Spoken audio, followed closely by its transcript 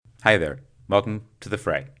Hi there. Welcome to The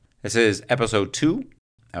Fray. This is episode 2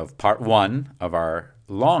 of part 1 of our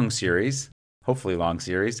long series, hopefully long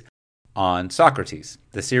series, on Socrates.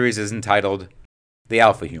 The series is entitled The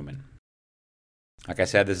Alpha Human. Like I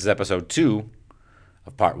said, this is episode 2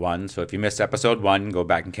 of part 1, so if you missed episode 1, go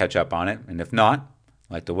back and catch up on it. And if not,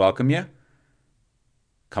 I'd like to welcome you.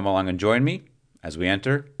 Come along and join me as we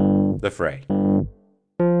enter The Fray.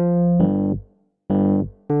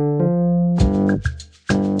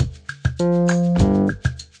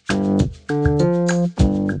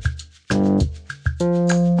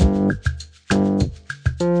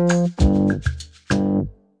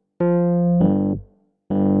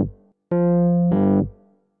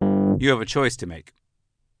 You have a choice to make.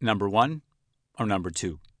 Number 1 or number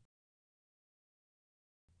 2.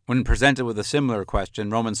 When presented with a similar question,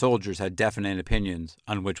 Roman soldiers had definite opinions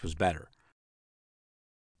on which was better.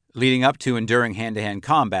 Leading up to and during hand-to-hand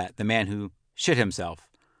combat, the man who shit himself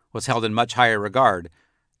was held in much higher regard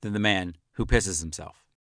than the man who pisses himself.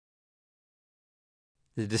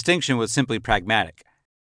 The distinction was simply pragmatic.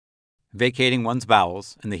 Vacating one's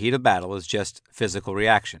bowels in the heat of battle is just physical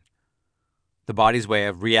reaction, the body's way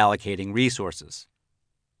of reallocating resources.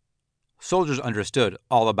 Soldiers understood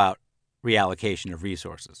all about reallocation of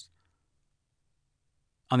resources.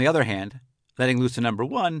 On the other hand, letting loose to number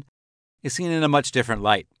 1 is seen in a much different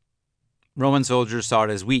light. Roman soldiers saw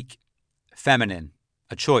it as weak, feminine,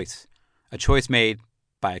 a choice made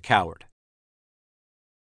by a coward.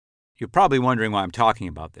 You're probably wondering why I'm talking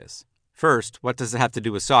about this. First, what does it have to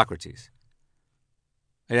do with Socrates?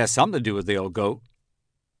 It has something to do with the old goat.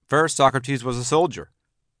 First, Socrates was a soldier,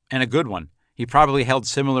 and a good one. He probably held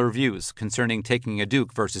similar views concerning taking a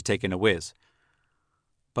duke versus taking a whiz.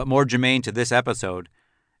 But more germane to this episode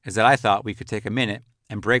is that I thought we could take a minute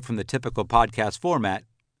and break from the typical podcast format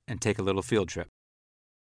and take a little field trip.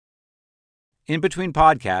 In between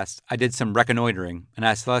podcasts, I did some reconnoitering, and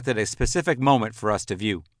I selected a specific moment for us to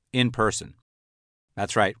view, in person.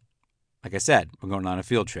 That's right. Like I said, we're going on a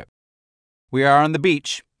field trip. We are on the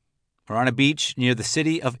beach. We're on a beach near the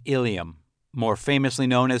city of Ilium, more famously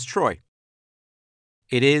known as Troy.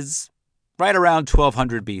 It is right around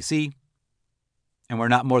 1200 BC, and we're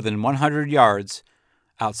not more than 100 yards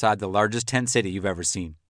outside the largest tent city you've ever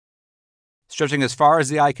seen. Stretching as far as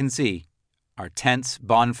the eye can see are tents,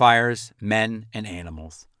 bonfires, men, and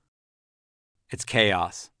animals. It's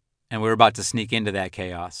chaos, and we're about to sneak into that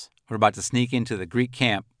chaos. We're about to sneak into the Greek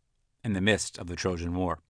camp in the midst of the Trojan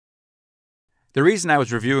War. The reason I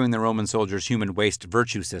was reviewing the Roman soldiers' human waste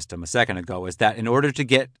virtue system a second ago is that in order to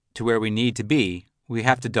get to where we need to be, we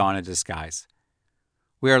have to don a disguise.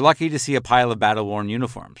 We are lucky to see a pile of battle-worn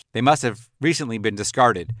uniforms. They must have recently been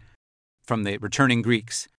discarded from the returning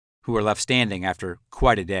Greeks who were left standing after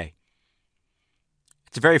quite a day.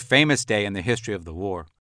 It's a very famous day in the history of the war.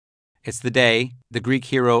 It's the day the Greek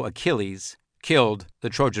hero Achilles killed the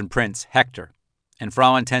Trojan prince Hector, and for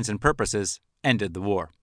all intents and purposes, ended the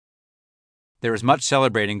war. There is much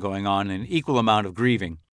celebrating going on and an equal amount of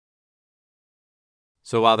grieving.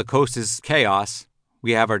 So while the coast is chaos,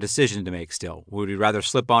 we have our decision to make still. Would we rather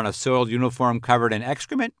slip on a soiled uniform covered in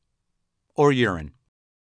excrement or urine?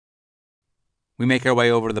 We make our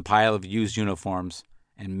way over to the pile of used uniforms,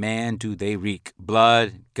 and man, do they reek.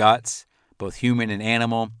 Blood, guts, both human and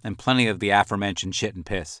animal, and plenty of the aforementioned shit and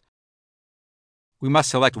piss. We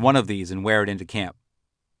must select one of these and wear it into camp.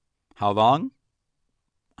 How long?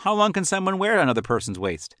 How long can someone wear another person's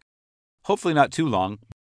waste? Hopefully not too long.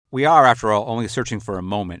 We are, after all, only searching for a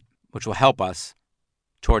moment, which will help us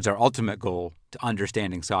towards our ultimate goal to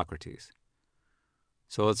understanding Socrates.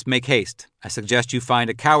 So let's make haste. I suggest you find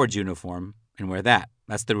a coward's uniform and wear that.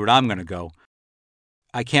 That's the route I'm going to go.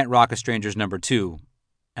 I can't rock a stranger's number 2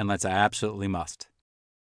 unless I absolutely must.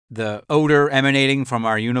 The odor emanating from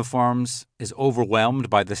our uniforms is overwhelmed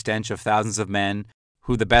by the stench of thousands of men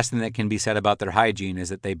who the best thing that can be said about their hygiene is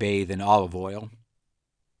that they bathe in olive oil.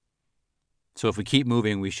 So if we keep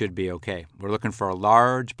moving, we should be okay. We're looking for a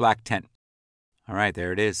large black tent. All right,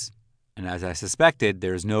 there it is. And as I suspected,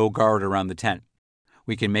 there's no guard around the tent.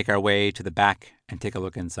 We can make our way to the back and take a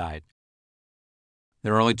look inside.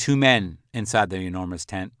 There are only 2 men inside the enormous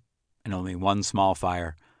tent and only one small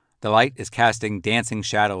fire. The light is casting dancing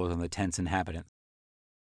shadows on the tent's inhabitants.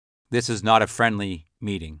 This is not a friendly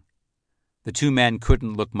meeting. The 2 men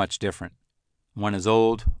couldn't look much different. One is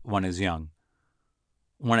old, one is young.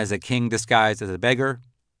 One is a king disguised as a beggar,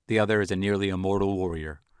 the other is a nearly immortal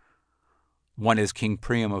warrior. One is King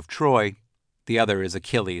Priam of Troy, the other is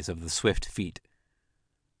Achilles of the swift feet.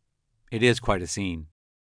 It is quite a scene.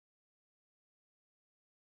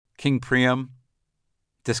 King Priam,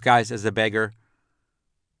 disguised as a beggar,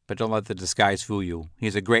 but don't let the disguise fool you.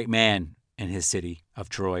 He's a great man in his city of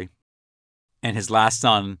Troy, and his last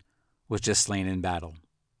son was just slain in battle.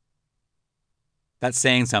 That's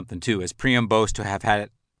saying something, too, as Priam boasts to have had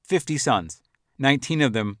 50 sons, 19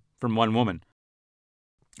 of them from one woman,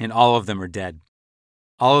 and all of them are dead.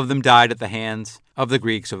 All of them died at the hands of the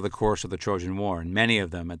Greeks over the course of the Trojan War, and many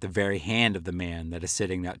of them at the very hand of the man that is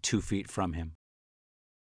sitting not 2 feet from him.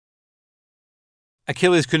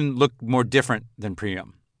 Achilles couldn't look more different than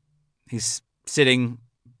Priam. He's sitting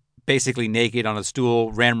basically naked on a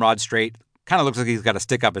stool, ramrod straight, kind of looks like he's got a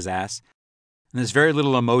stick up his ass, and there's very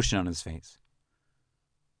little emotion on his face.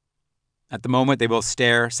 At the moment, they both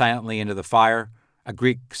stare silently into the fire. A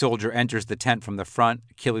Greek soldier enters the tent from the front.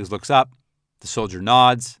 Achilles looks up. The soldier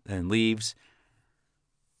nods, then leaves.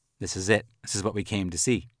 This is it. This is what we came to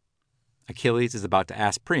see. Achilles is about to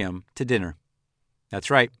ask Priam to dinner. That's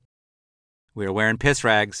right. We are wearing piss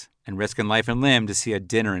rags and risking life and limb to see a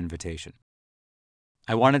dinner invitation.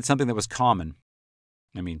 I wanted something that was common.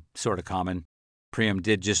 I mean, sort of common. Priam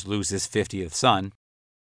did just lose his 50th son.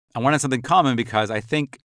 I wanted something common because I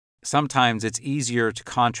think sometimes it's easier to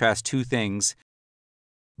contrast two things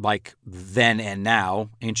like then and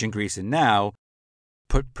now, ancient Greece and now,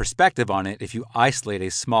 put perspective on it if you isolate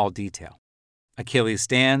a small detail. Achilles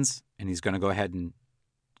stands, and he's going to go ahead and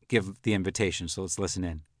give the invitation, so let's listen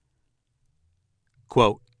in.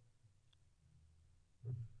 Quote,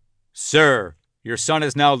 "Sir, your son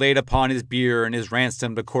is now laid upon his bier and is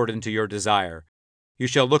ransomed according to your desire. You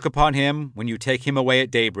shall look upon him when you take him away at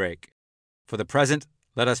daybreak. For the present,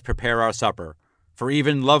 let us prepare our supper. For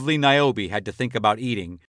even lovely Niobe had to think about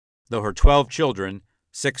eating, though her 12 children,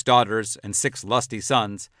 6 daughters, and 6 lusty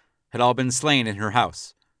sons, had all been slain in her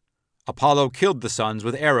house. Apollo killed the sons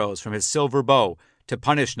with arrows from his silver bow to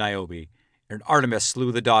punish Niobe, and Artemis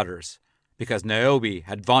slew the daughters, because Niobe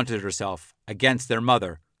had vaunted herself against their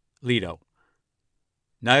mother, Leto.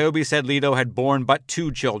 Niobe said Leto had borne but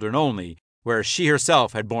 2 children only, whereas she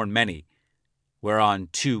herself had borne many, whereon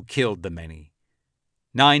 2 killed the many.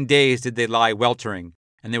 9 days did they lie weltering,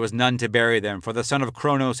 and there was none to bury them, for the son of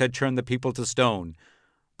Cronos had turned the people to stone.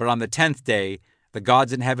 But on the 10th day, the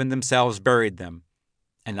gods in heaven themselves buried them,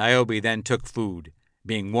 and Niobe then took food,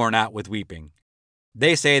 being worn out with weeping.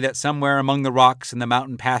 They say that somewhere among the rocks in the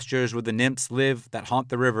mountain pastures where the nymphs live that haunt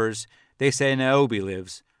the rivers, they say Niobe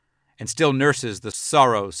lives, and still nurses the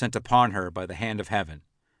sorrow sent upon her by the hand of heaven.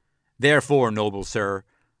 Therefore, noble sir,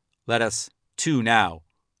 let us, too, now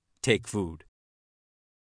take food."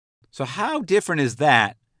 So how different is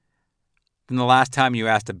that than the last time you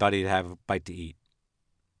asked a buddy to have a bite to eat?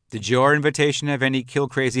 Did your invitation have any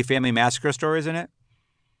kill-crazy family massacre stories in it?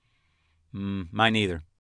 Mine neither.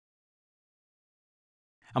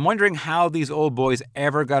 I'm wondering how these old boys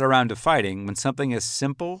ever got around to fighting when something as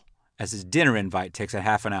simple as his dinner invite takes a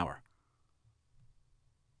half an hour.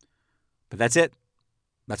 But that's it.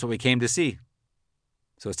 That's what we came to see.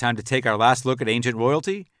 So it's time to take our last look at ancient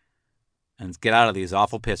royalty and get out of these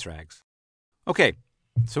awful piss rags. Okay,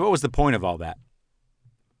 so what was the point of all that?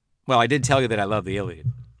 Well, I did tell you that I love the Iliad.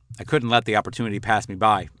 I couldn't let the opportunity pass me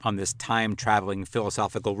by on this time-traveling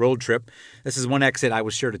philosophical road trip. This is one exit I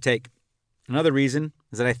was sure to take. Another reason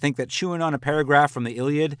is that I think that chewing on a paragraph from the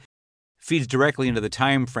Iliad feeds directly into the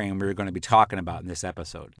time frame we're going to be talking about in this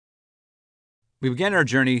episode. We began our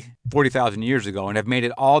journey 40,000 years ago and have made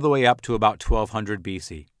it all the way up to about 1200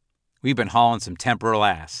 BC. We've been hauling some temporal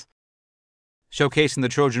ass. Showcasing the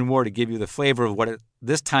Trojan War to give you the flavor of what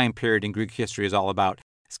this time period in Greek history is all about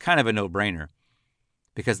is kind of a no-brainer,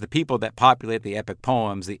 because the people that populate the epic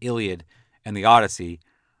poems, the Iliad and the Odyssey,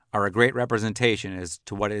 are a great representation as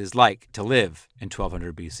to what it is like to live in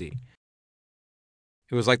 1200 BC.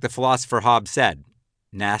 It was like the philosopher Hobbes said,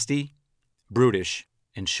 nasty, brutish,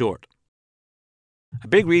 and short. A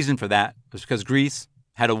big reason for that was because Greece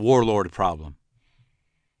had a warlord problem.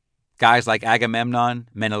 Guys like Agamemnon,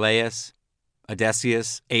 Menelaus,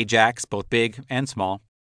 Odysseus, Ajax, both big and small,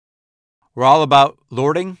 were all about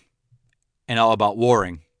lording and all about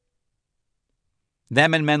warring.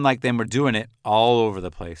 Them and men like them were doing it all over the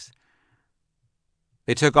place.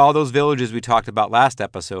 They took all those villages we talked about last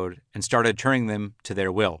episode and started turning them to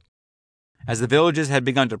their will. As the villages had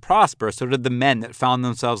begun to prosper, so did the men that found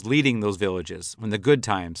themselves leading those villages when the good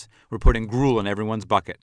times were putting gruel in everyone's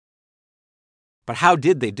bucket. But how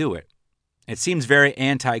did they do it? It seems very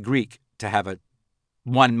anti-Greek to have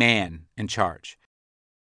one man in charge,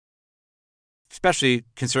 especially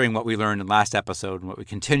considering what we learned in last episode and what we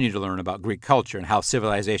continue to learn about Greek culture and how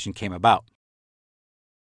civilization came about.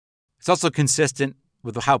 It's also consistent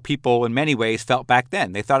with how people in many ways felt back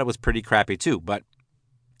then. They thought it was pretty crappy too, but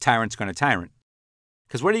tyrant's going to tyrant.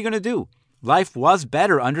 Because what are you going to do? life was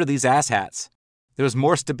better under these asshats. There was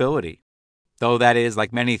more stability, though that is,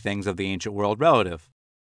 like many things of the ancient world, relative.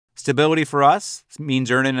 Stability for us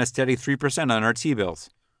means earning a steady 3% on our T-bills.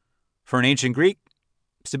 For an ancient Greek,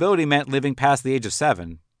 stability meant living past the age of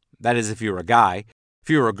 7. That is, if you were a guy. If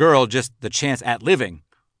you were a girl, just the chance at living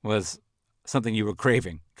was something you were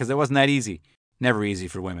craving, because it wasn't that easy. Never easy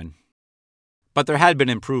for women. But there had been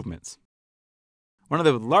improvements. One of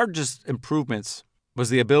the largest improvements was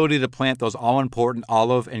the ability to plant those all-important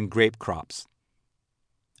olive and grape crops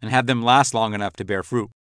and have them last long enough to bear fruit.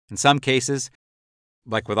 In some cases,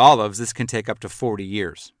 like with olives, this can take up to 40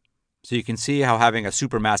 years. So you can see how having a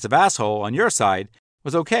supermassive asshole on your side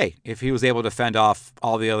was okay if he was able to fend off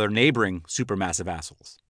all the other neighboring supermassive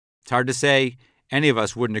assholes. It's hard to say any of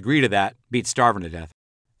us wouldn't agree to that, beat starving to death.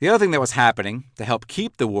 The other thing that was happening to help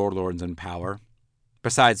keep the warlords in power,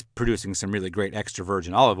 besides producing some really great extra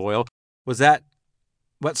virgin olive oil, was that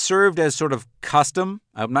what served as sort of custom,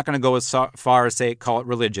 I'm not going to go as far as call it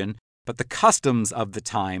religion, but the customs of the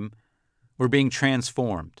time were being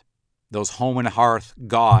transformed. Those home and hearth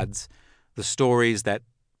gods, the stories that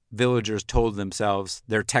villagers told themselves,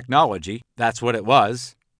 their technology, that's what it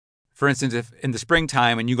was. For instance, if in the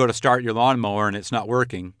springtime and you go to start your lawnmower and it's not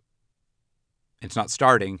working, it's not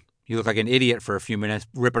starting, you look like an idiot for a few minutes,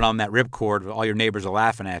 ripping on that ripcord, all your neighbors are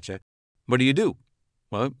laughing at you. What do?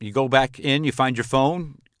 Well, you go back in, you find your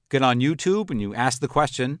phone, get on YouTube, and you ask the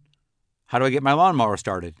question, how do I get my lawnmower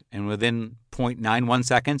started? And within 0.91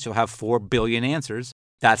 seconds, you'll have 4 billion answers.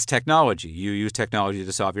 That's technology. You use technology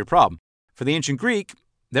to solve your problem. For the ancient Greek,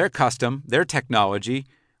 their custom, their technology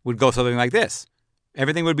would go something like this.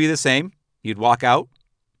 Everything would be the same. You'd walk out.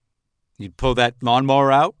 You'd pull that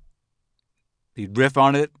lawnmower out. You'd riff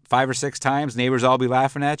on it 5 or 6 times. Neighbors all be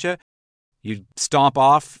laughing at you. You'd stomp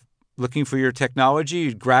off looking for your technology.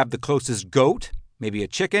 You'd grab the closest goat, maybe a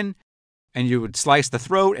chicken, and you would slice the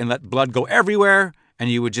throat and let blood go everywhere, and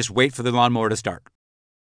you would just wait for the lawnmower to start.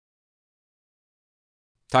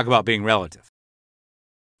 Talk about being relative.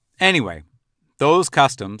 Anyway, those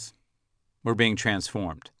customs were being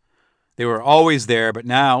transformed. They were always there, but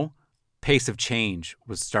now pace of change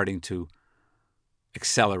was starting to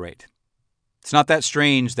accelerate. It's not that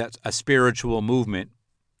strange that a spiritual movement,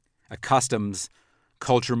 a customs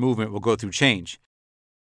culture movement will go through change.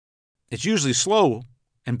 It's usually slow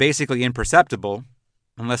and basically imperceptible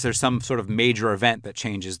unless there's some sort of major event that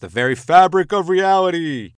changes the very fabric of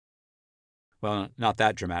reality. Well, not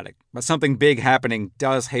that dramatic, but something big happening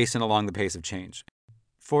does hasten along the pace of change.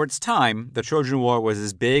 For its time, the Trojan War was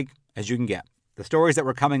as big as you can get. The stories that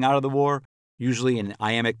were coming out of the war, usually in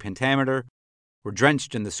iambic pentameter, were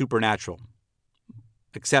drenched in the supernatural.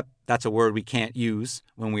 Except that's a word we can't use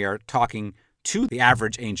when we are talking to the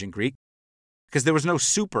average ancient Greek, because there was no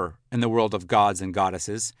super in the world of gods and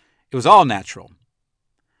goddesses. It was all natural.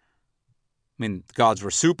 I mean, gods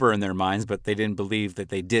were super in their minds, but they didn't believe that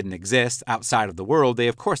they didn't exist outside of the world. They,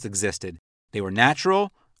 of course, existed. They were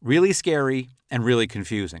natural, really scary, and really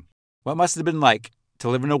confusing. What must it have been like to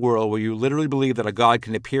live in a world where you literally believe that a god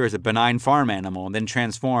can appear as a benign farm animal and then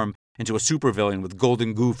transform into a supervillain with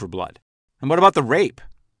golden goo for blood? And what about the rape?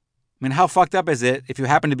 I mean, how fucked up is it if you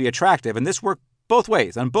happen to be attractive, and this worked both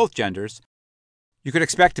ways, on both genders, you could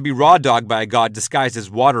expect to be raw dogged by a god disguised as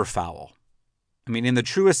waterfowl. I mean, in the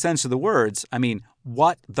truest sense of the words,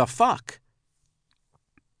 what the fuck?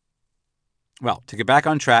 Well, to get back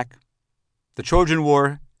on track, the Trojan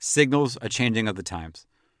War signals a changing of the times.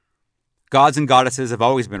 Gods and goddesses have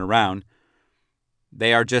always been around.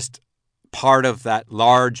 They are just part of that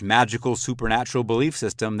large, magical, supernatural belief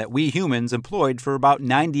system that we humans employed for about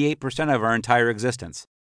 98% of our entire existence.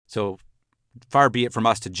 So far be it from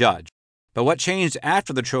us to judge. But what changed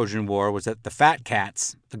after the Trojan War was that the fat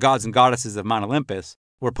cats, the gods and goddesses of Mount Olympus,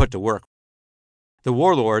 were put to work. The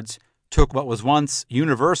warlords took what was once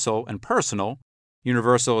universal and personal.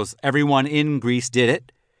 Universal is everyone in Greece did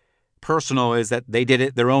it. Personal is that they did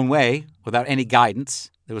it their own way without any guidance.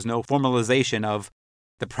 There was no formalization of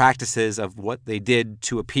the practices of what they did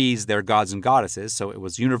to appease their gods and goddesses. So it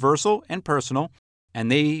was universal and personal, and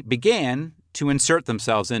they began to insert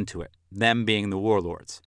themselves into it, them being the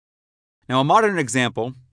warlords. Now, a modern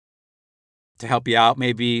example to help you out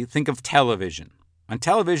may be think of television. When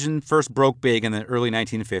television first broke big in the early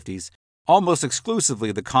 1950s, almost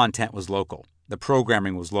exclusively the content was local. The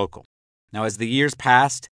programming was local. Now, as the years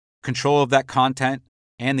passed, control of that content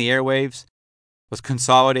and the airwaves was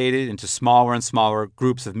consolidated into smaller and smaller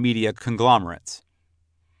groups of media conglomerates.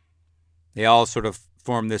 They all sort of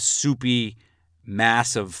formed this soupy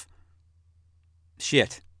mass of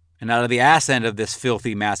shit. And out of the ass end of this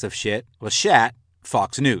filthy mass of shit was shat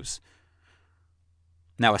Fox News.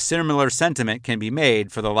 Now, a similar sentiment can be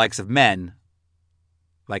made for the likes of men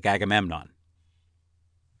like Agamemnon.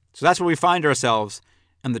 So that's where we find ourselves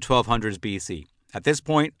in the 1200s BC. At this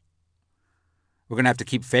point, we're going to have to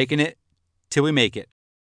keep faking it till we make it,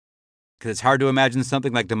 because it's hard to imagine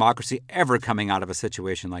something like democracy ever coming out of a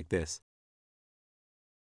situation like this.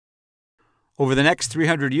 Over the next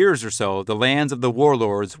 300 years or so, the lands of the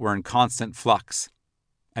warlords were in constant flux.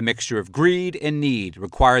 A mixture of greed and need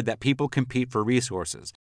required that people compete for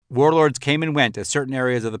resources. Warlords came and went as certain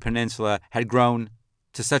areas of the peninsula had grown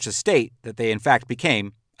to such a state that they in fact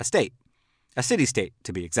became a state. A city-state,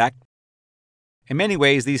 to be exact. In many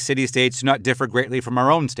ways, these city-states do not differ greatly from our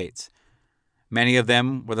own states. Many of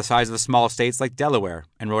them were the size of small states like Delaware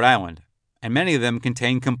and Rhode Island, and many of them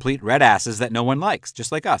contain complete red asses that no one likes,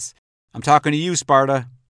 just like us. I'm talking to you, Sparta.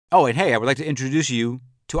 Oh, and hey, I would like to introduce you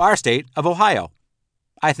to our state of Ohio.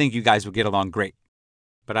 I think you guys would get along great,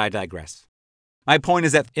 but I digress. My point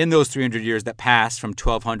is that in those 300 years that passed from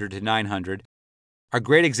 1200 to 900 are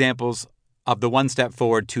great examples of the one step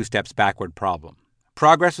forward, two steps backward problem.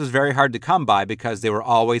 Progress was very hard to come by because they were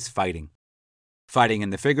always fighting. Fighting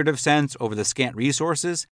in the figurative sense over the scant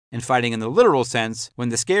resources, and fighting in the literal sense when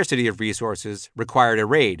the scarcity of resources required a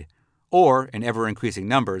raid, or, in ever-increasing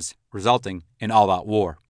numbers, resulting in all-out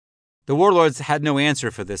war. The warlords had no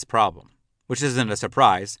answer for this problem, which isn't a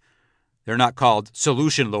surprise. They're not called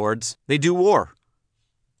solution lords. They do war.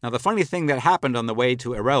 Now, the funny thing that happened on the way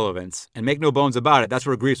to irrelevance, and make no bones about it, that's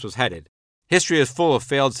where Greece was headed. History is full of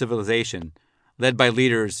failed civilization, led by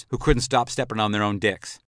leaders who couldn't stop stepping on their own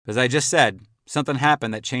dicks. As I just said, something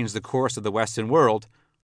happened that changed the course of the Western world.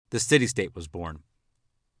 The city-state was born.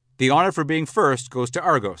 The honor for being first goes to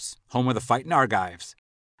Argos, home of the fighting Argives,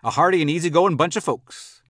 a hearty and easygoing bunch of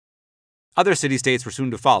folks. Other city-states were soon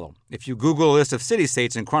to follow. If you Google a list of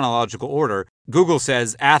city-states in chronological order, Google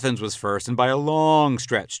says Athens was first, and by a long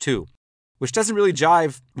stretch, too, which doesn't really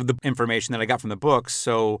jive with the information that I got from the books,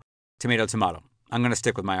 so tomato, tomato. I'm going to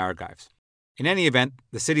stick with my Argives. In any event,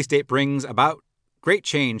 the city-state brings about great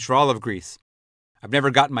change for all of Greece. I've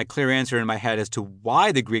never gotten my clear answer in my head as to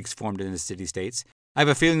why the Greeks formed into city-states. I have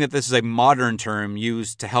a feeling that this is a modern term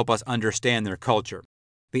used to help us understand their culture.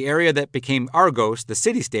 The area that became Argos, the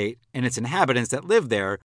city-state, and its inhabitants that lived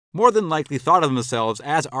there, more than likely thought of themselves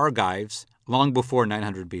as Argives long before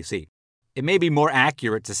 900 BC. It may be more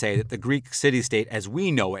accurate to say that the Greek city-state as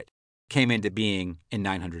we know it came into being in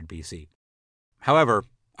 900 BC. However,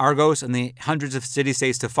 Argos and the hundreds of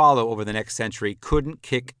city-states to follow over the next century couldn't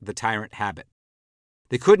kick the tyrant habit.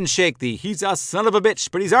 They couldn't shake the he's a son of a bitch,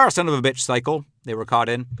 but he's our son of a bitch cycle they were caught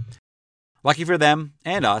in. Lucky for them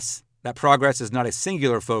and us, that progress is not a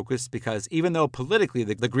singular focus because even though politically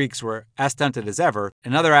the Greeks were as stunted as ever,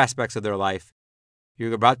 in other aspects of their life,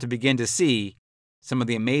 you're about to begin to see some of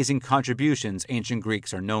the amazing contributions ancient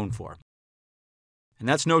Greeks are known for. And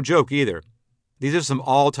that's no joke either. These are some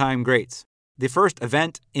all-time greats. The first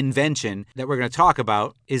invention that we're going to talk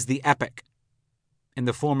about is the epic, in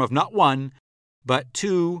the form of not one, but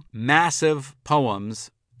two massive poems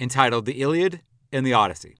entitled The Iliad and the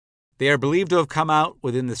Odyssey. They are believed to have come out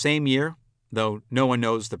within the same year, though no one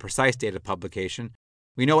knows the precise date of publication.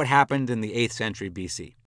 We know it happened in the 8th century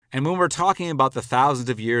BC. And when we're talking about the thousands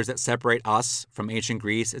of years that separate us from ancient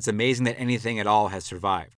Greece, it's amazing that anything at all has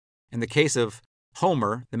survived. In the case of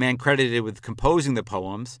Homer, the man credited with composing the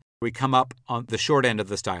poems, we come up on the short end of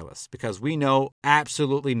the stylus because we know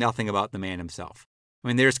absolutely nothing about the man himself. I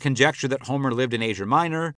mean, there's conjecture that Homer lived in Asia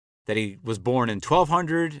Minor, that he was born in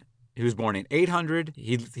 1200, he was born in 800,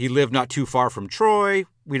 he lived not too far from Troy.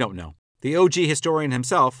 We don't know. The OG historian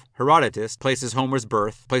himself, Herodotus, places Homer's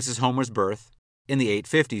birth in the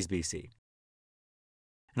 850s BC.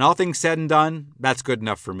 And all things said and done, that's good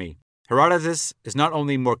enough for me. Herodotus is not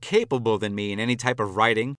only more capable than me in any type of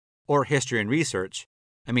writing or history and research.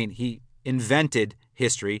 I mean, he invented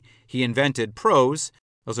history, he invented prose,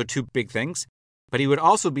 those are two big things, but he would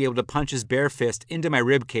also be able to punch his bare fist into my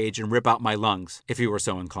rib cage and rip out my lungs if he were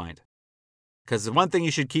so inclined. Because the one thing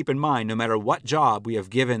you should keep in mind, no matter what job we have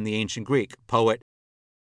given the ancient Greek, poet,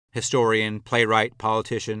 historian, playwright,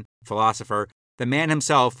 politician, philosopher, the man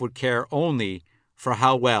himself would care only for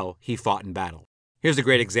how well he fought in battle. Here's a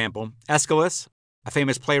great example. Aeschylus, a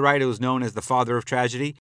famous playwright who is known as the father of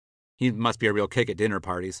tragedy, he must be a real kick at dinner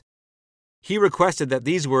parties. He requested that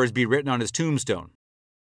these words be written on his tombstone.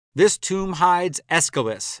 This tomb hides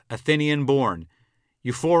Aeschylus, Athenian born,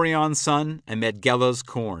 Euphorion's son amid Gela's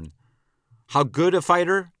corn. How good a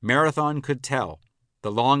fighter Marathon could tell.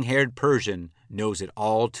 The long-haired Persian knows it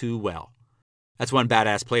all too well. That's one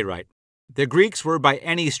badass playwright. The Greeks were by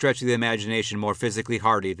any stretch of the imagination more physically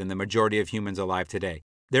hardy than the majority of humans alive today.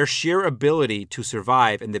 Their sheer ability to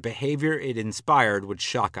survive and the behavior it inspired would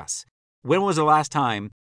shock us. When was the last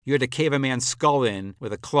time you had to cave a man's skull in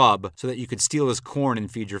with a club so that you could steal his corn and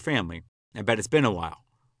feed your family? I bet it's been a while.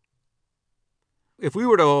 If we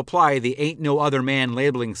were to apply the ain't no other man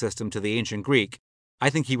labeling system to the ancient Greek, I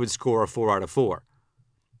think he would score a 4 out of 4.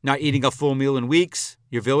 Not eating a full meal in weeks,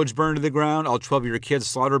 your village burned to the ground, all 12 of your kids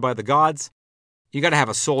slaughtered by the gods. You gotta have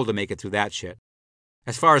a soul to make it through that shit.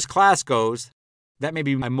 As far as class goes, that may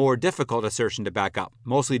be a more difficult assertion to back up,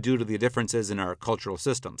 mostly due to the differences in our cultural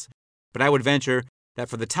systems. But I would venture that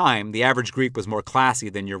for the time, the average Greek was more classy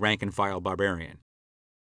than your rank-and-file barbarian.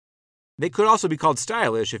 They could also be called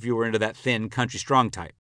stylish if you were into that thin, country-strong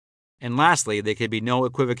type. And lastly, there could be no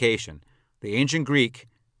equivocation. The ancient Greek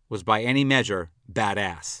was by any measure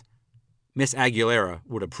badass. Miss Aguilera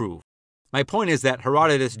would approve. My point is that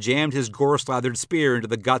Herodotus jammed his gore-slathered spear into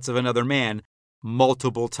the guts of another man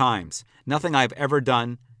multiple times. Nothing I've ever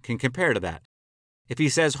done can compare to that. If he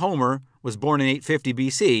says Homer was born in 850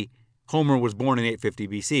 BC, Homer was born in 850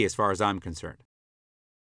 BC as far as I'm concerned.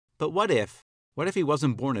 But what if he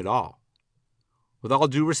wasn't born at all? With all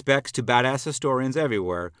due respects to badass historians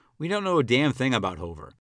everywhere, we don't know a damn thing about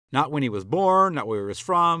Homer. Not when he was born, not where he was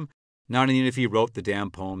from, not even if he wrote the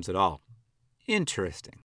damn poems at all.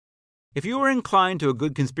 Interesting. If you are inclined to a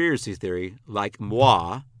good conspiracy theory, like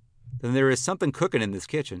moi, then there is something cooking in this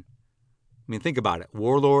kitchen. I mean, think about it.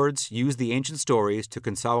 Warlords use the ancient stories to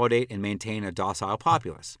consolidate and maintain a docile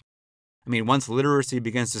populace. I mean, once literacy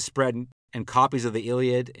begins to spread and copies of the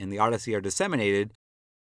Iliad and the Odyssey are disseminated,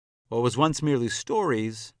 what was once merely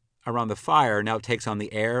stories around the fire now takes on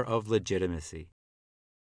the air of legitimacy.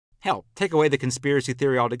 Hell, take away the conspiracy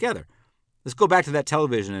theory altogether. Let's go back to that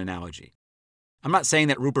television analogy. I'm not saying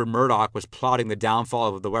that Rupert Murdoch was plotting the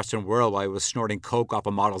downfall of the Western world while he was snorting coke off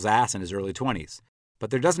a model's ass in his early 20s. But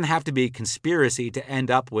there doesn't have to be conspiracy to end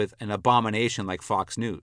up with an abomination like Fox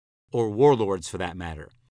News, or warlords for that matter.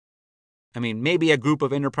 I mean, maybe a group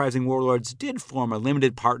of enterprising warlords did form a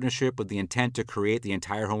limited partnership with the intent to create the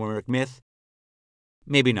entire Homeric myth.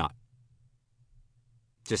 Maybe not.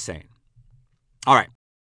 Just saying. All right.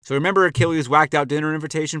 So remember Achilles' whacked-out dinner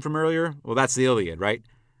invitation from earlier? Well, that's the Iliad, right?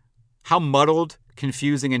 How muddled,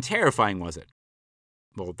 confusing, and terrifying was it?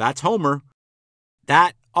 Well, that's Homer.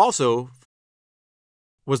 That also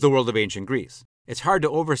was the world of ancient Greece. It's hard to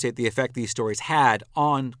overstate the effect these stories had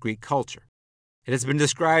on Greek culture. It has been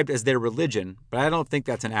described as their religion, but I don't think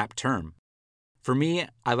that's an apt term. For me,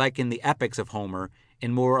 I liken the epics of Homer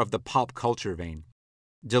in more of the pop culture vein.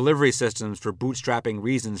 Delivery systems for bootstrapping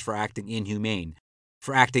reasons for acting inhumane,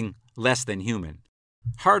 for acting less than human.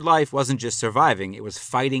 Hard life wasn't just surviving, it was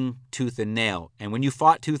fighting tooth and nail. And when you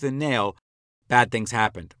fought tooth and nail, bad things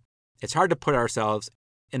happened. It's hard to put ourselves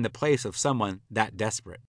in the place of someone that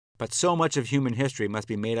desperate. But so much of human history must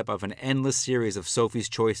be made up of an endless series of Sophie's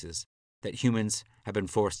choices that humans have been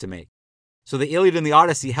forced to make. So the Iliad and the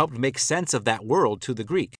Odyssey helped make sense of that world to the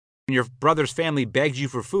Greek. When your brother's family begs you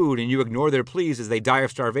for food and you ignore their pleas as they die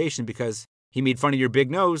of starvation because he made fun of your big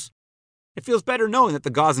nose, it feels better knowing that the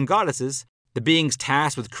gods and goddesses, the beings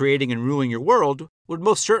tasked with creating and ruling your world, would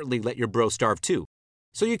most certainly let your bro starve too.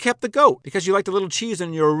 So you kept the goat because you liked a little cheese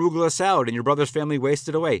in your arugula salad and your brother's family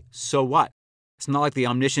wasted away. So what? It's not like the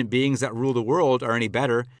omniscient beings that rule the world are any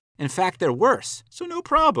better. In fact, they're worse. So no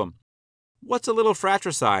problem. What's a little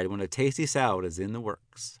fratricide when a tasty salad is in the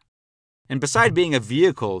works? And beside being a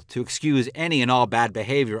vehicle to excuse any and all bad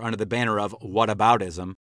behavior under the banner of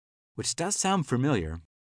whataboutism, which does sound familiar,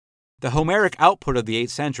 the Homeric output of the 8th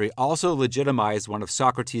century also legitimized one of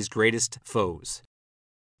Socrates' greatest foes,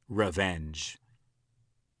 revenge.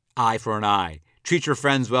 Eye for an eye. Treat your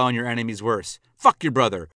friends well and your enemies worse. Fuck your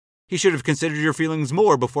brother. He should have considered your feelings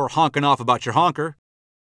more before honking off about your honker.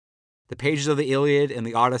 The pages of the Iliad and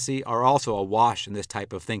the Odyssey are also awash in this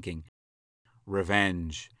type of thinking.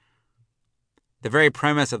 Revenge. The very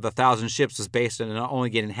premise of the 1,000 ships was based on not only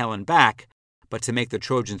getting Helen back, but to make the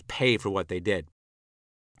Trojans pay for what they did.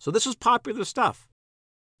 So this was popular stuff.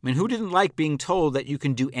 I mean, who didn't like being told that you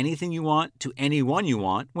can do anything you want to anyone you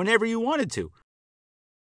want whenever you wanted to?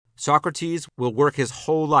 Socrates will work his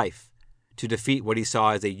whole life to defeat what he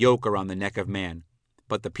saw as a yoke around the neck of man,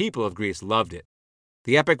 but the people of Greece loved it.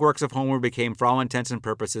 The epic works of Homer became, for all intents and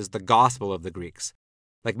purposes, the gospel of the Greeks.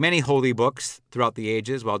 Like many holy books throughout the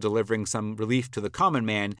ages, while delivering some relief to the common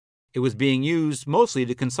man, it was being used mostly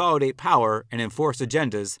to consolidate power and enforce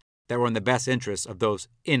agendas that were in the best interests of those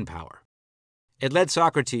in power. It led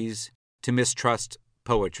Socrates to mistrust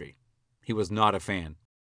poetry. He was not a fan.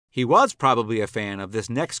 He was probably a fan of this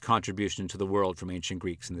next contribution to the world from ancient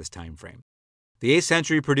Greeks in this time frame. The 8th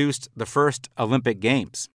century produced the first Olympic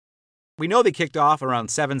Games. We know they kicked off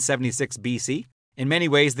around 776 BC. In many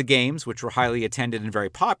ways, the games, which were highly attended and very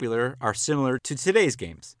popular, are similar to today's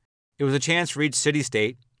games. It was a chance for each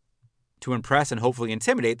city-state to impress and hopefully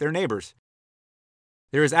intimidate their neighbors.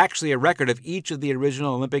 There is actually a record of each of the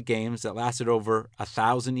original Olympic Games that lasted over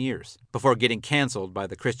 1,000 years before getting canceled by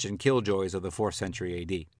the Christian killjoys of the 4th century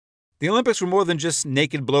AD. The Olympics were more than just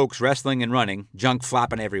naked blokes wrestling and running, junk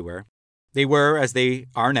flapping everywhere. They were, as they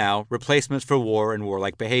are now, replacements for war and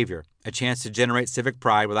warlike behavior, a chance to generate civic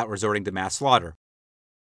pride without resorting to mass slaughter.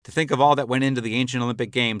 To think of all that went into the ancient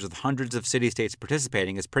Olympic Games with hundreds of city-states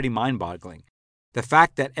participating is pretty mind-boggling. The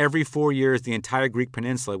fact that every 4 years the entire Greek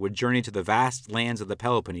peninsula would journey to the vast lands of the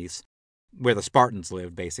Peloponnese, where the Spartans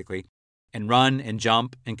lived, basically, and run and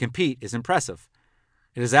jump and compete is impressive.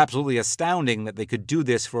 It is absolutely astounding that they could do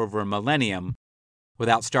this for over a millennium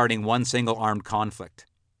without starting one single armed conflict.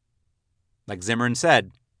 Like Zimmerman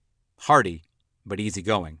said, hardy, but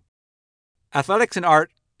easygoing. Athletics and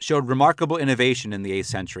art showed remarkable innovation in the 8th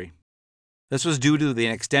century. This was due to the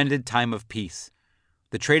extended time of peace.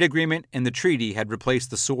 The trade agreement and the treaty had replaced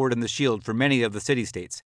the sword and the shield for many of the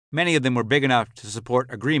city-states. Many of them were big enough to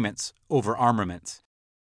support agreements over armaments.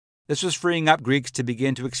 This was freeing up Greeks to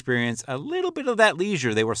begin to experience a little bit of that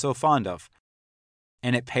leisure they were so fond of.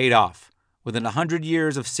 And it paid off. Within 100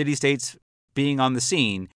 years of city-states being on the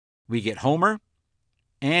scene, we get Homer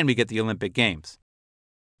and we get the Olympic Games.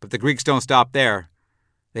 But the Greeks don't stop there.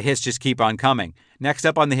 The hits just keep on coming. Next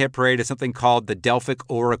up on the hit parade is something called the Delphic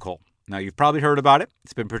Oracle. Now, you've probably heard about it.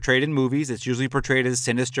 It's been portrayed in movies. It's usually portrayed as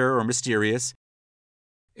sinister or mysterious.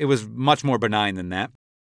 It was much more benign than that,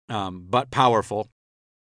 but powerful.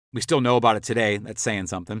 We still know about it today. That's saying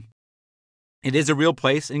something. It is a real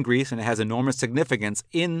place in Greece, and it has enormous significance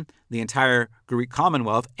in the entire Greek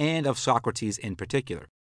Commonwealth and of Socrates in particular.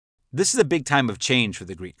 This is a big time of change for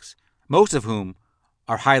the Greeks, most of whom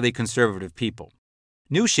are highly conservative people.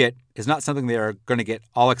 New shit is not something they are going to get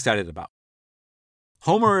all excited about.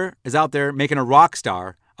 Homer is out there making a rock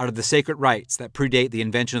star out of the sacred rites that predate the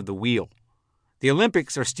invention of the wheel. The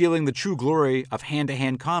Olympics are stealing the true glory of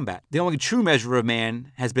hand-to-hand combat. The only true measure of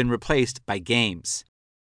man has been replaced by games.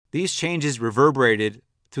 These changes reverberated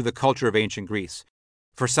through the culture of ancient Greece.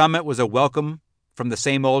 For some, it was a welcome from the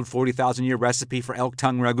same old 40,000-year recipe for elk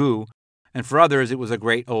tongue ragu, and for others, it was a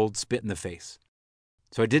great old spit in the face.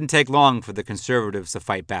 So it didn't take long for the conservatives to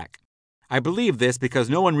fight back. I believe this because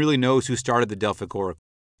no one really knows who started the Delphic Oracle.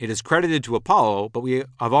 It is credited to Apollo, but we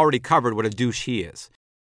have already covered what a douche he is.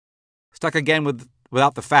 Stuck again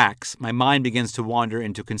without the facts, my mind begins to wander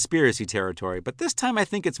into conspiracy territory, but this time I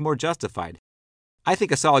think it's more justified. I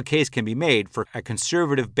think a solid case can be made for a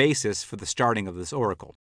conservative basis for the starting of this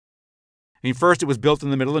oracle. First it was built in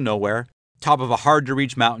the middle of nowhere, top of a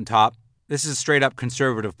hard-to-reach mountaintop. This is straight-up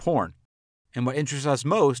conservative porn. And what interests us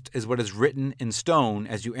most is what is written in stone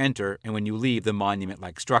as you enter and when you leave the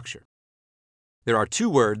monument-like structure. There are 2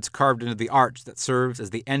 words carved into the arch that serves as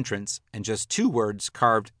the entrance and just 2 words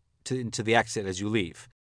carved into the exit as you leave.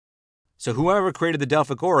 So whoever created the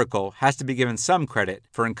Delphic Oracle has to be given some credit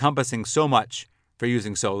for encompassing so much for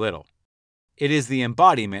using so little. It is the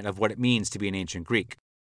embodiment of what it means to be an ancient Greek.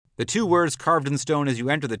 The 2 words carved in stone as you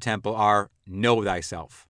enter the temple are "Know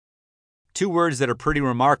thyself." 2 words that are pretty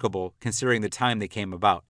remarkable considering the time they came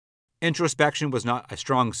about. Introspection was not a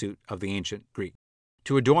strong suit of the ancient Greek.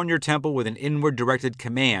 To adorn your temple with an inward-directed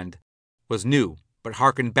command was new, but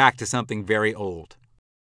harkened back to something very old.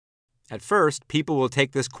 At first, people will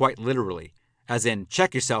take this quite literally, as in,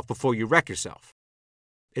 check yourself before you wreck yourself.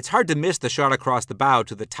 It's hard to miss the shot across the bow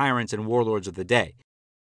to the tyrants and warlords of the day.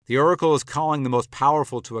 The oracle is calling the most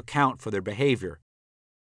powerful to account for their behavior.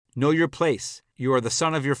 Know your place. You are the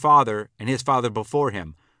son of your father and his father before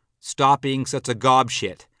him. Stop being such a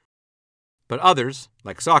gobshit. But others,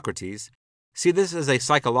 like Socrates, see this as a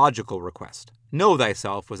psychological request. Know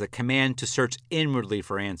thyself was a command to search inwardly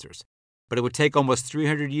for answers. But it would take almost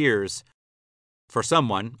 300 years for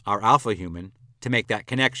someone, our alpha human, to make that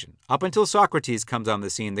connection. Up until Socrates comes on the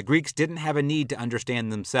scene, the Greeks didn't have a need to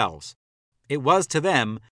understand themselves. It was to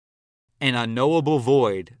them an unknowable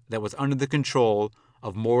void that was under the control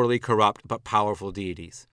of morally corrupt but powerful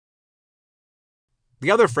deities. The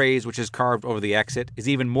other phrase which is carved over the exit is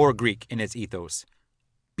even more Greek in its ethos.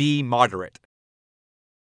 Be moderate.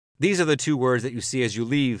 These are the 2 words that you see as you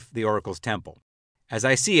leave the oracle's temple. As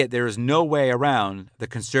I see it, there is no way around the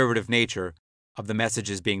conservative nature of the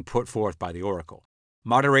messages being put forth by the oracle.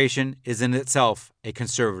 Moderation is in itself a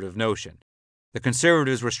conservative notion. The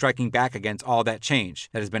conservatives were striking back against all that change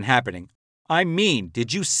that has been happening. I mean,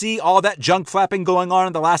 did you see all that junk flapping going on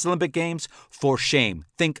in the last Olympic Games? For shame.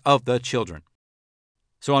 Think of the children.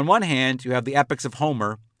 So on one hand, you have the epics of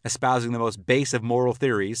Homer espousing the most base of moral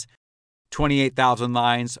theories, 28,000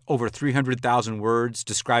 lines, over 300,000 words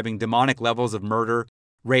describing demonic levels of murder,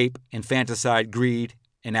 rape, infanticide, greed,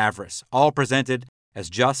 and avarice, all presented as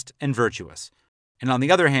just and virtuous. And on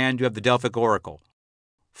the other hand, you have the Delphic Oracle.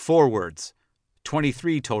 4 words,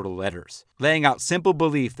 23 total letters, laying out simple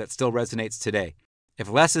belief that still resonates today. If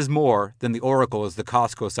less is more, then the Oracle is the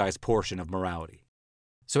Costco-sized portion of morality.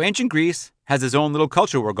 So ancient Greece has its own little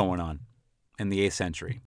culture war going on in the 8th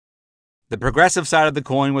century. The progressive side of the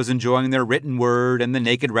coin was enjoying their written word and the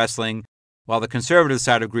naked wrestling, while the conservative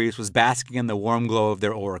side of Greece was basking in the warm glow of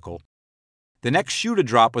their oracle. The next shoe to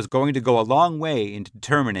drop was going to go a long way in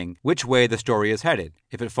determining which way the story is headed.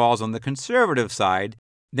 If it falls on the conservative side,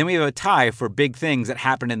 then we have a tie for big things that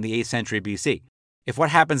happened in the 8th century BC. If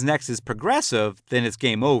what happens next is progressive, then it's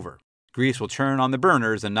game over. Greece will turn on the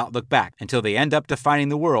burners and not look back until they end up defining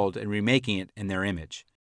the world and remaking it in their image.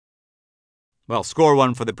 Well, score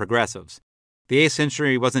one for the progressives. The 8th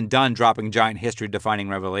century wasn't done dropping giant history-defining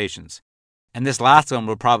revelations. And this last one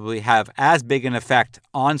will probably have as big an effect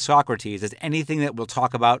on Socrates as anything that we'll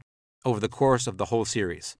talk about over the course of the whole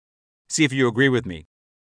series. See if you agree with me.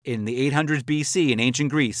 In the 800s BC in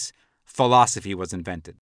ancient Greece, philosophy was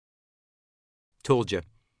invented. Told you.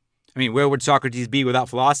 I mean, where would Socrates be without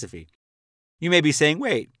philosophy? You may be saying,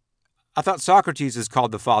 wait, I thought Socrates is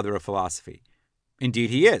called the father of philosophy. Indeed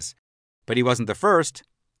he is. But he wasn't the first.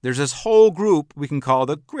 There's this whole group we can call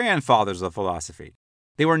the grandfathers of philosophy.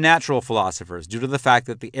 They were natural philosophers due to the fact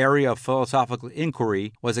that the area of philosophical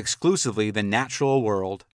inquiry was exclusively the natural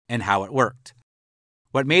world and how it worked.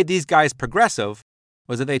 What made these guys progressive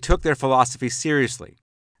was that they took their philosophy seriously.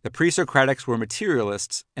 The pre-Socratics were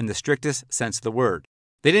materialists in the strictest sense of the word.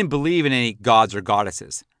 They didn't believe in any gods or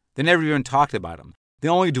goddesses. They never even talked about them. They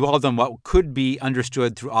only dwelled on what could be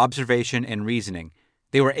understood through observation and reasoning.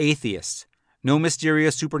 They were atheists. No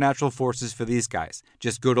mysterious supernatural forces for these guys,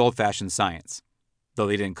 just good old-fashioned science. Though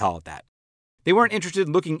they didn't call it that. They weren't interested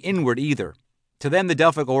in looking inward either. To them, the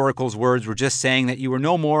Delphic Oracle's words were just saying that you were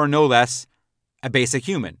no more or no less a basic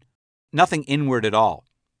human. Nothing inward at all.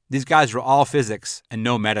 These guys were all physics and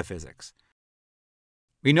no metaphysics.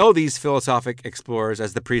 We know these philosophic explorers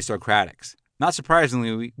as the pre-Socratics. Not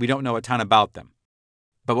surprisingly, we don't know a ton about them.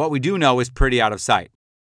 But what we do know is pretty out of sight.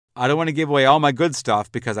 I don't want to give away all my good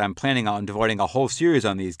stuff because I'm planning on devoting a whole series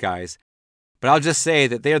on these guys, but I'll just say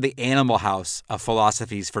that they are the animal house of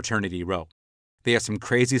philosophy's fraternity row. They are some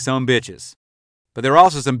crazy son bitches. But they're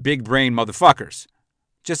also some big-brain motherfuckers.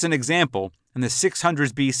 Just an example, in the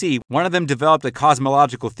 600s BC, one of them developed a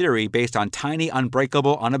cosmological theory based on tiny,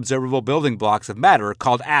 unbreakable, unobservable building blocks of matter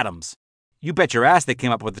called atoms. You bet your ass they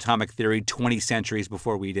came up with atomic theory 20 centuries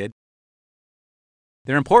before we did.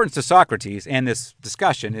 Their importance to Socrates and this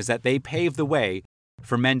discussion is that they paved the way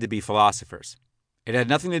for men to be philosophers. It had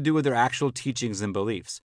nothing to do with their actual teachings and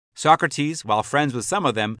beliefs. Socrates, while friends with some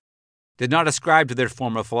of them, did not ascribe to their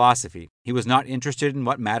form of philosophy. He was not interested in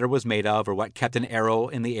what matter was made of or what kept an arrow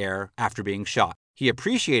in the air after being shot. He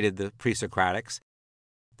appreciated the pre-Socratics.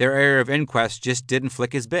 Their area of inquest just didn't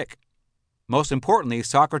flick his bick. Most importantly,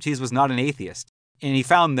 Socrates was not an atheist, and he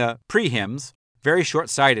found the pre-hymns very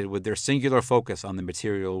short-sighted with their singular focus on the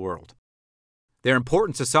material world. Their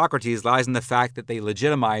importance to Socrates lies in the fact that they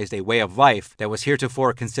legitimized a way of life that was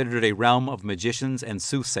heretofore considered a realm of magicians and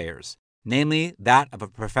soothsayers, namely that of a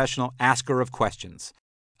professional asker of questions.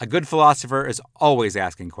 A good philosopher is always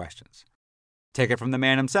asking questions. Take it from the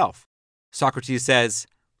man himself. Socrates says,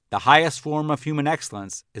 "The highest form of human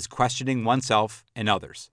excellence is questioning oneself and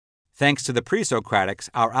others." Thanks to the pre-Socratics,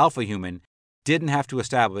 our alpha human didn't have to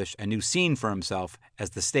establish a new scene for himself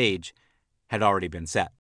as the stage had already been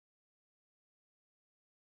set.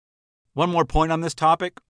 One more point on this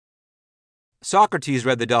topic. Socrates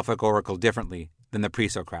read the Delphic Oracle differently than the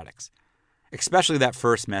pre-Socratics, especially that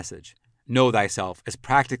first message, "Know thyself," is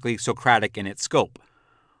practically Socratic in its scope.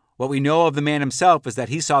 What we know of the man himself is that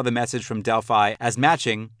he saw the message from Delphi as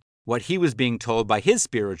matching what he was being told by his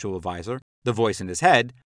spiritual advisor, the voice in his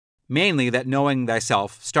head, mainly that knowing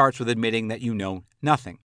thyself starts with admitting that you know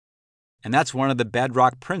nothing. And that's one of the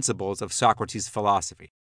bedrock principles of Socrates'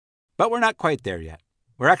 philosophy. But we're not quite there yet.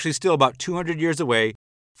 We're actually still about 200 years away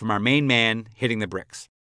from our main man hitting the bricks.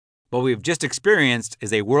 What we've just experienced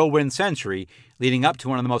is a whirlwind century leading up to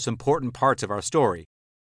one of the most important parts of our story.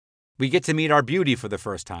 We get to meet our beauty for the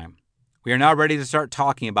first time. We are now ready to start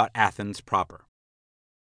talking about Athens proper.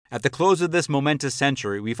 At the close of this momentous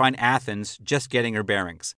century, we find Athens just getting her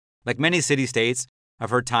bearings. Like many city-states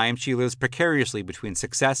of her time, she lives precariously between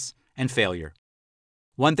success and failure.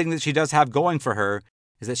 One thing that she does have going for her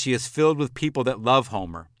is that she is filled with people that love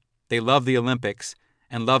Homer. They love the Olympics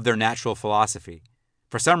and love their natural philosophy.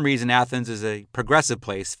 For some reason, Athens is a progressive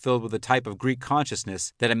place filled with a type of Greek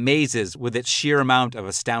consciousness that amazes with its sheer amount of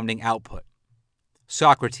astounding output.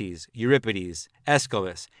 Socrates, Euripides,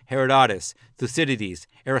 Aeschylus, Herodotus, Thucydides,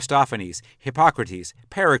 Aristophanes, Hippocrates,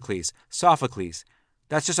 Pericles, Sophocles.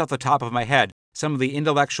 That's just off the top of my head, some of the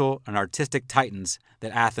intellectual and artistic titans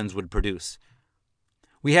that Athens would produce.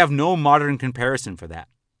 We have no modern comparison for that.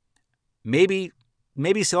 Maybe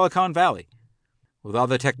Silicon Valley, with all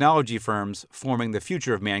the technology firms forming the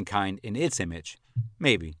future of mankind in its image.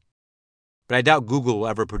 Maybe. But I doubt Google will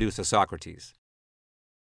ever produce a Socrates.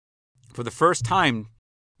 For the first time,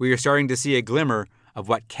 we are starting to see a glimmer of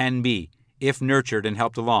what can be, if nurtured and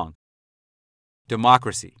helped along.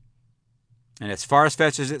 Democracy. And as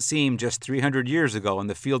far-fetched as it seemed just 300 years ago in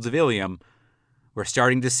the fields of Ilium, we're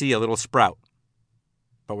starting to see a little sprout.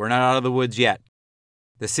 But we're not out of the woods yet.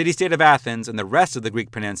 The city-state of Athens and the rest of the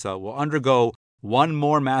Greek peninsula will undergo one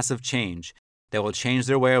more massive change that will change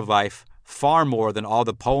their way of life far more than all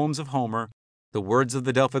the poems of Homer, the words of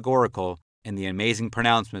the Delphic Oracle, and the amazing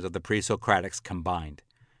pronouncements of the pre-Socratics combined.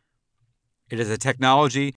 It is a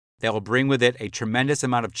technology that will bring with it a tremendous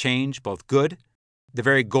amount of change, both good. The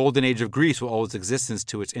very golden age of Greece will owe its existence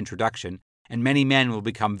to its introduction, and many men will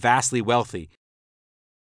become vastly wealthy.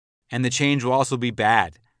 And the change will also be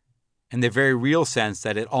bad, in the very real sense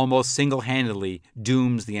that it almost single-handedly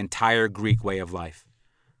dooms the entire Greek way of life.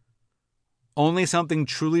 Only something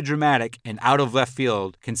truly dramatic and out of left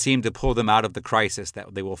field can seem to pull them out of the crisis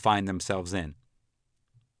that they will find themselves in.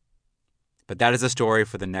 But that is a story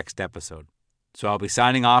for the next episode. So I'll be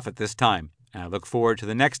signing off at this time, and I look forward to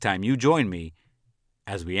the next time you join me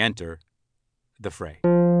as we enter the fray.